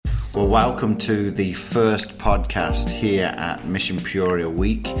Well, welcome to the first podcast here at Mission Peoria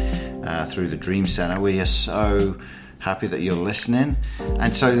Week through the Dream Center. We are so happy that you're listening.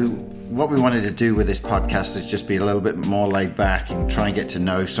 And so what we wanted to do with this podcast is just be a little bit more laid back and try and get to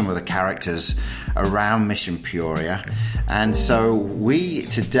know some of the characters around Mission Peoria. And so we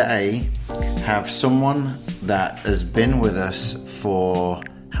today have someone that has been with us for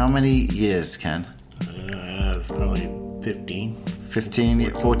how many years, Ken? Probably 15,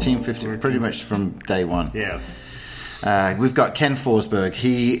 14, 15, pretty much from day one. Yeah. We've got Ken Forsberg.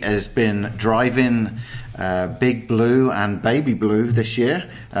 He has been driving Big Blue and Baby Blue this year,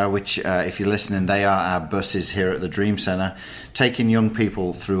 which, if you're listening, they are our buses here at the Dream Center, taking young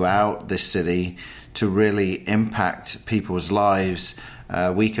people throughout this city to really impact people's lives.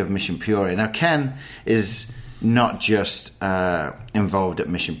 Week of Mission Peoria. Now, Ken is not just involved at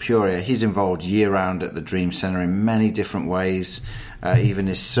Mission Peoria. He's involved year-round at the Dream Center in many different ways. Even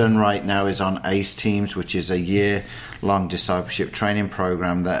his son right now is on ACE Teams, which is a year-long discipleship training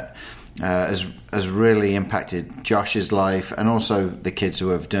program that has really impacted Josh's life and also the kids who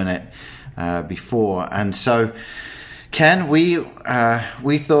have done it before. And so, Ken, we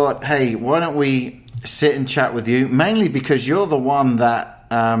thought, hey, why don't we sit and chat with you, mainly because you're the one that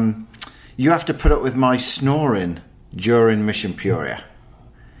you have to put up with my snoring during Mission Peoria.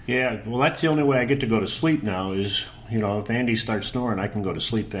 Yeah, well, that's the only way I get to go to sleep now is, if Andy starts snoring, I can go to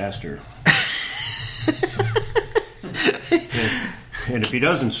sleep faster. And if he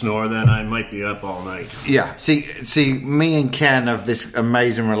doesn't snore, then I might be up all night. Yeah, see, me and Ken have this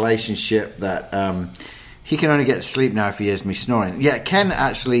amazing relationship that he can only get to sleep now if he hears me snoring. Yeah, Ken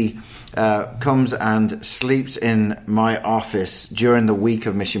actually comes and sleeps in my office during the week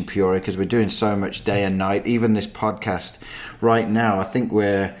of Mission Peoria because we're doing so much day and night. Even this podcast right now, I think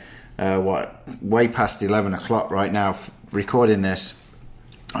we're way past 11 o'clock right now recording this,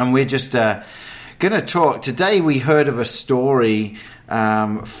 and we're just going to talk. Today we heard of a story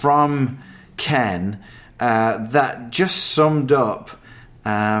from Ken that just summed up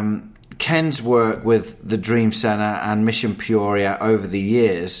Ken's work with the Dream Center and Mission Peoria over the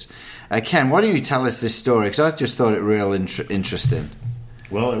years. Ken, why don't you tell us this story? Because I just thought it real interesting.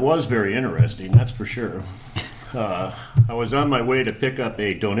 Well, it was very interesting, that's for sure. I was on my way to pick up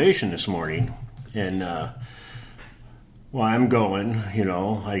a donation this morning, and I'm going,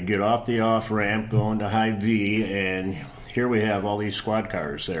 I get off the off-ramp going to Hy-Vee, and here we have all these squad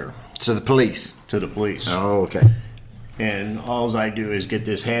cars there. To the police? To the police. Oh, okay. And all I do is get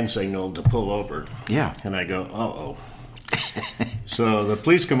this hand signal to pull over. Yeah. And I go, uh-oh. So the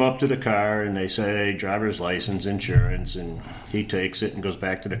police come up to the car and they say driver's license, insurance, and he takes it and goes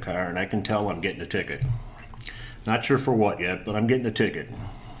back to the car, and I can tell I'm getting a ticket. Not sure for what yet, but I'm getting a ticket.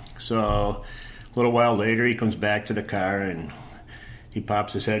 So a little while later he comes back to the car and he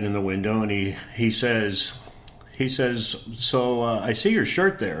pops his head in the window and he says, so I see your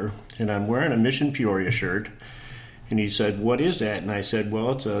shirt there, and I'm wearing a Mission Peoria shirt. And he said, what is that? And I said,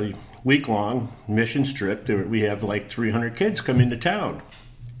 well, it's a week-long mission trip. We have like 300 kids come into town,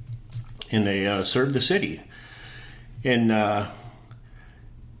 and they serve the city. And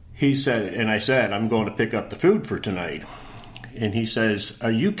he said, and I said, I'm going to pick up the food for tonight. And he says,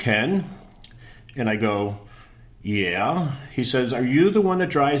 are you Ken? And I go, yeah. He says, are you the one that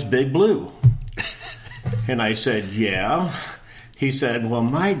drives Big Blue? And I said, yeah. He said, well,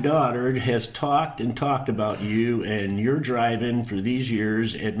 my daughter has talked about you and your driving for these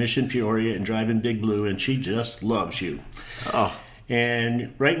years at Mission Peoria and driving Big Blue, and she just loves you. Oh.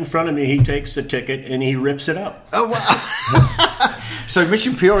 And right in front of me, he takes the ticket and he rips it up. Oh, wow. So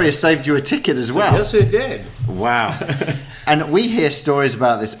Mission Peoria saved you a ticket as well? Yes, it did. Wow. And we hear stories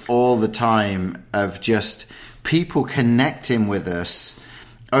about this all the time of just people connecting with us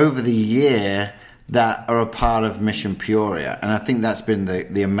over the year that are a part of Mission Peoria. And I think that's been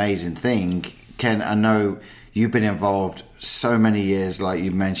the amazing thing. Ken, I know you've been involved so many years, like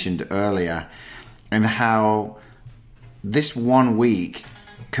you mentioned earlier, and how this 1 week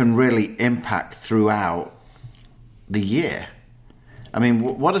can really impact throughout the year. I mean,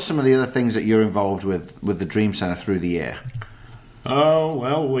 what are some of the other things that you're involved with the Dream Center through the year? Oh,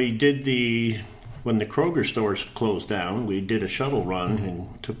 well, we did when the Kroger stores closed down, we did a shuttle run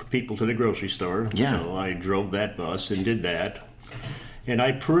and took people to the grocery store. Yeah. So I drove that bus and did that. And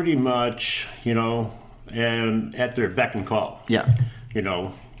I pretty much, am at their beck and call. Yeah.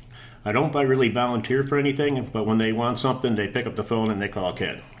 I don't really volunteer for anything, but when they want something, they pick up the phone and they call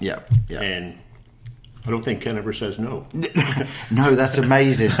Ken. Yeah. Yeah. And I don't think Ken ever says no. No, that's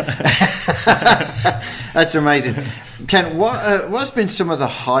amazing. That's amazing. Ken, what's been some of the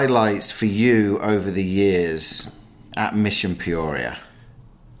highlights for you over the years at Mission Peoria?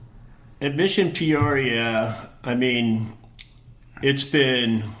 at Mission Peoria, I mean, it's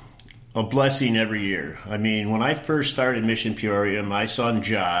been a blessing every year. I mean, when I first started Mission Peoria, my son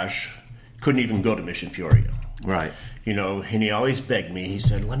Josh couldn't even go to Mission Peoria. Right. You know, and he always begged me. He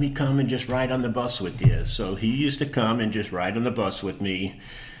said, let me come and just ride on the bus with you. So he used to come and just ride on the bus with me,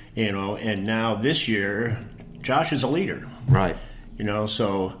 you know, and now this year, Josh is a leader. Right. You know,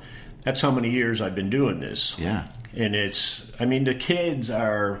 so that's how many years I've been doing this. Yeah. And I mean, the kids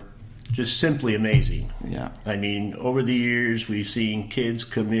are just simply amazing. Yeah. I mean, over the years, we've seen kids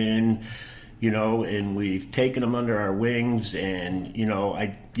come in, you know, and we've taken them under our wings, and, you know,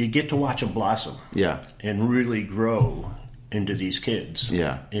 you get to watch them blossom. Yeah. And really grow into these kids.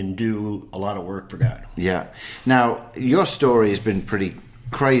 Yeah. And do a lot of work for God. Yeah. Now, your story has been pretty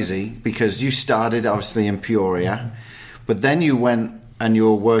crazy because you started, obviously, in Peoria, but then you went and you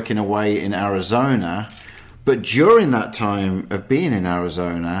were working away in Arizona. But during that time of being in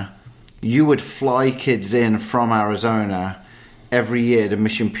Arizona, you would fly kids in from Arizona every year to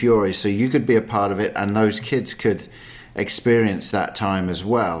Mission Peoria so you could be a part of it and those kids could experience that time as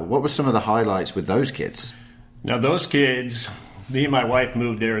well. What were some of the highlights with those kids? Now, those kids, me and my wife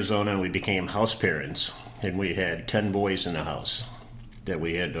moved to Arizona and we became house parents, and we had 10 boys in the house that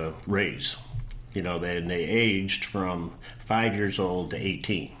we had to raise. You know, they aged from 5 years old to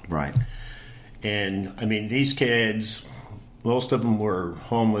 18. Right. And, I mean, these kids, most of them were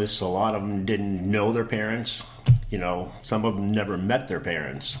homeless. A lot of them didn't know their parents. You know, some of them never met their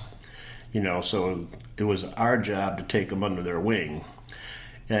parents. You know, so it was our job to take them under their wing.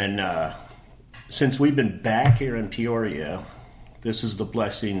 And since we've been back here in Peoria, this is the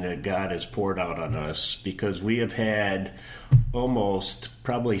blessing that God has poured out on us, because we have had almost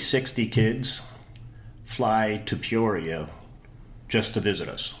probably 60 kids fly to Peoria just to visit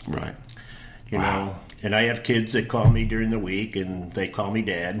us. Right. You know, and I have kids that call me during the week, and they call me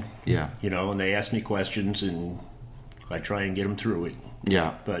Dad. Yeah. You know, and they ask me questions, and I try and get them through it.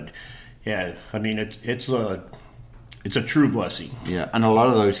 Yeah. But yeah, I mean, it's a true blessing. Yeah, and a lot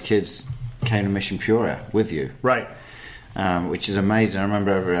of those kids came to Mission Peoria with you. Right. Which is amazing. I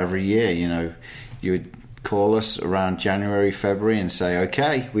remember every year, you know, you would call us around January, February and say,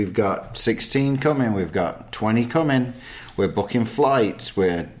 okay, we've got 16 coming, we've got 20 coming, we're booking flights,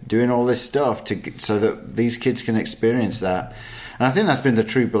 we're doing all this stuff so that these kids can experience that. And I think that's been the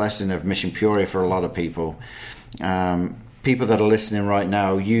true blessing of Mission Peoria for a lot of people. People that are listening right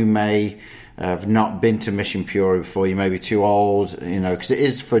now, you may have not been to Mission Peoria before, you may be too old, you know, because it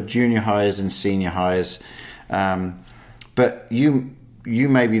is for junior hires and senior hires. But you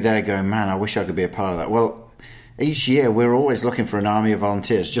may be there going, man, I wish I could be a part of that. Well, each year we're always looking for an army of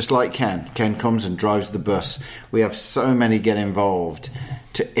volunteers, just like Ken. Ken comes and drives the bus. We have so many get involved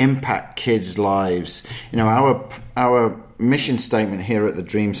to impact kids' lives. You know, our mission statement here at the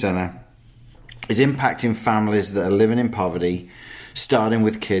Dream Center is impacting families that are living in poverty, starting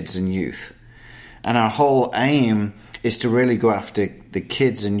with kids and youth. And our whole aim is to really go after the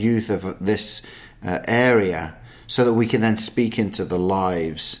kids and youth of this area so that we can then speak into the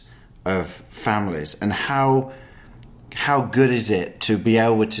lives of families. And how good is it to be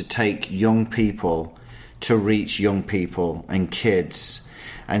able to take young people to reach young people and kids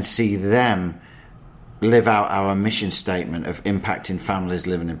and see them live out our mission statement of impacting families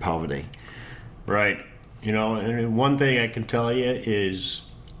living in poverty? Right. You know, and one thing I can tell you is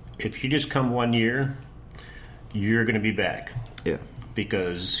if you just come 1 year, you're going to be back. Yeah.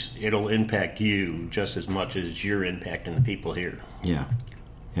 Because it'll impact you just as much as you're impacting the people here. Yeah.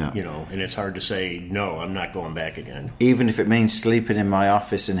 Yeah. You know, and it's hard to say, no, I'm not going back again. Even if it means sleeping in my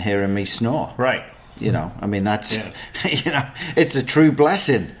office and hearing me snore. Right. You know, I mean, that's, you know, it's a true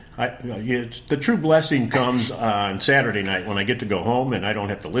blessing. The true blessing comes on Saturday night when I get to go home and I don't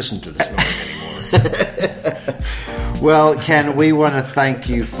have to listen to the snoring anymore. Well, Ken, we want to thank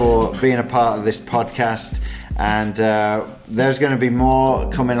you for being a part of this podcast. And there's going to be more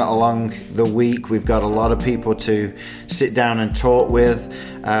coming along the week. We've got a lot of people to sit down and talk with.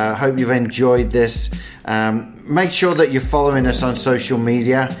 Hope you've enjoyed this. Make sure that you're following us on social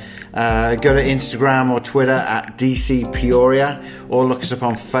media. Go to Instagram or Twitter at DC Peoria, or look us up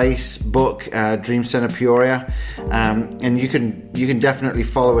on Facebook, Dream Center Peoria, and you can definitely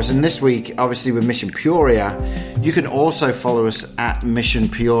follow us. And this week, obviously with Mission Peoria, you can also follow us at Mission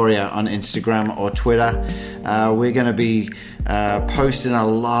Peoria on Instagram or Twitter. We're going to be posting a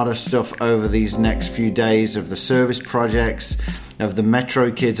lot of stuff over these next few days of the service projects, of the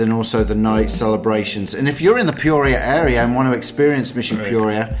Metro Kids, and also the night celebrations. And if you're in the Peoria area and want to experience Mission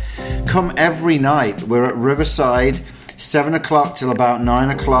Peoria, come every night. We're at Riverside, 7 o'clock till about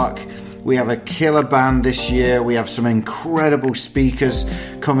 9 o'clock. We have a killer band this year. We have some incredible speakers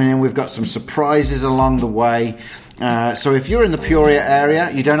coming in. We've got some surprises along the way. So if you're in the Peoria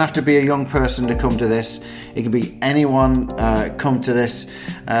area, you don't have to be a young person to come to this. It can be anyone come to this.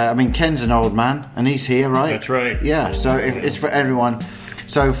 I mean, Ken's an old man, and he's here, right? That's right. Yeah, so it's for everyone.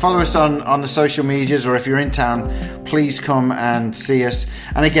 So follow us on the social medias, or if you're in town, please come and see us.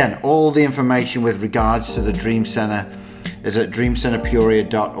 And again, all the information with regards to the Dream Centre is at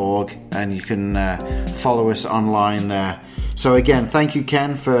dreamcenterpeoria.org, and you can follow us online there. So again, thank you,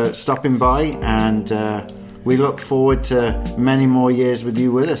 Ken, for stopping by, and we look forward to many more years with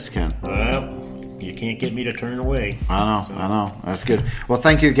you with us, Ken. Well, you can't get me to turn away. I know. That's good. Well,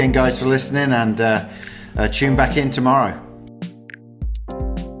 thank you again, guys, for listening, and tune back in tomorrow.